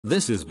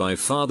This is by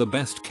far the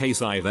best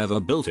case I've ever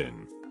built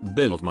in.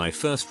 Built my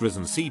first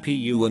Ryzen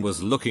CPU and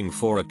was looking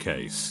for a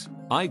case.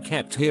 I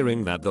kept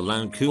hearing that the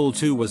LANCOOL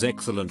 2 was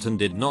excellent and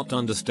did not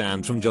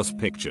understand from just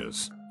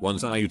pictures.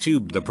 Once I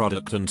YouTubed the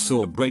product and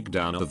saw a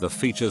breakdown of the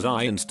features,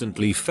 I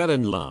instantly fell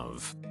in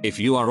love. If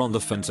you are on the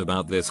fence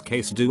about this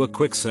case, do a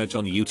quick search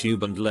on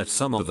YouTube and let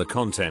some of the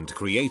content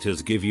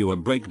creators give you a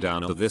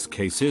breakdown of this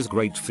case's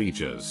great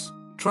features.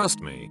 Trust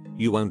me,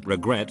 you won't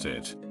regret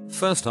it.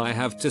 First, I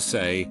have to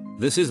say,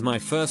 this is my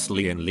first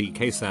LIAN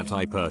case that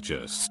I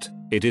purchased.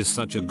 It is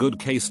such a good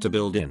case to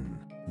build in.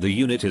 The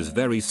unit is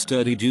very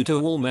sturdy due to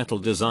all metal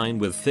design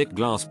with thick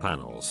glass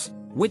panels,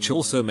 which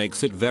also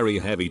makes it very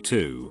heavy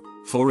too,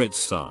 for its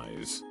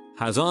size.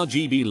 Has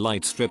RGB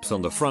light strips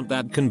on the front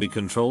that can be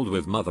controlled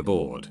with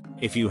motherboard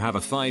if you have a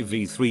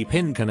 5v3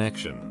 pin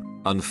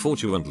connection.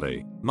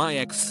 Unfortunately, my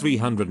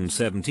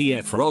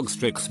X370F ROG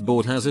Strix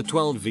board has a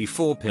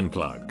 12v4 pin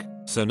plug,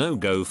 so no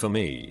go for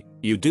me.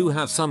 You do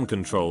have some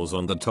controls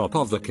on the top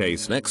of the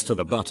case next to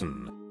the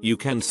button. You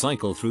can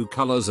cycle through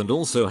colors and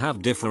also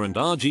have different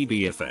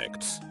RGB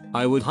effects.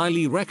 I would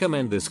highly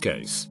recommend this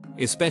case,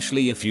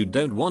 especially if you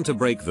don't want to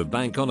break the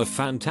bank on a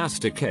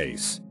fantastic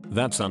case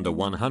that's under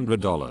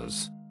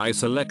 $100. I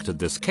selected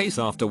this case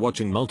after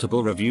watching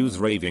multiple reviews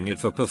raving it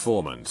for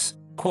performance,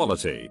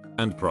 quality,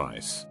 and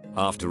price.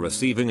 After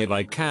receiving it,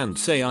 I can't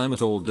say I'm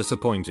at all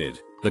disappointed.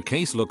 The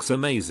case looks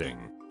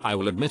amazing. I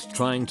will admit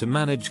trying to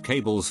manage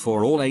cables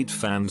for all 8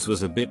 fans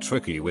was a bit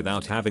tricky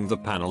without having the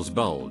panels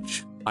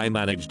bulge. I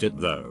managed it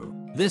though.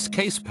 This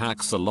case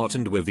packs a lot,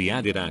 and with the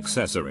added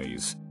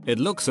accessories, it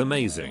looks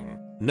amazing.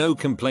 No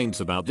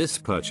complaints about this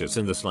purchase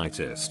in the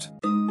slightest.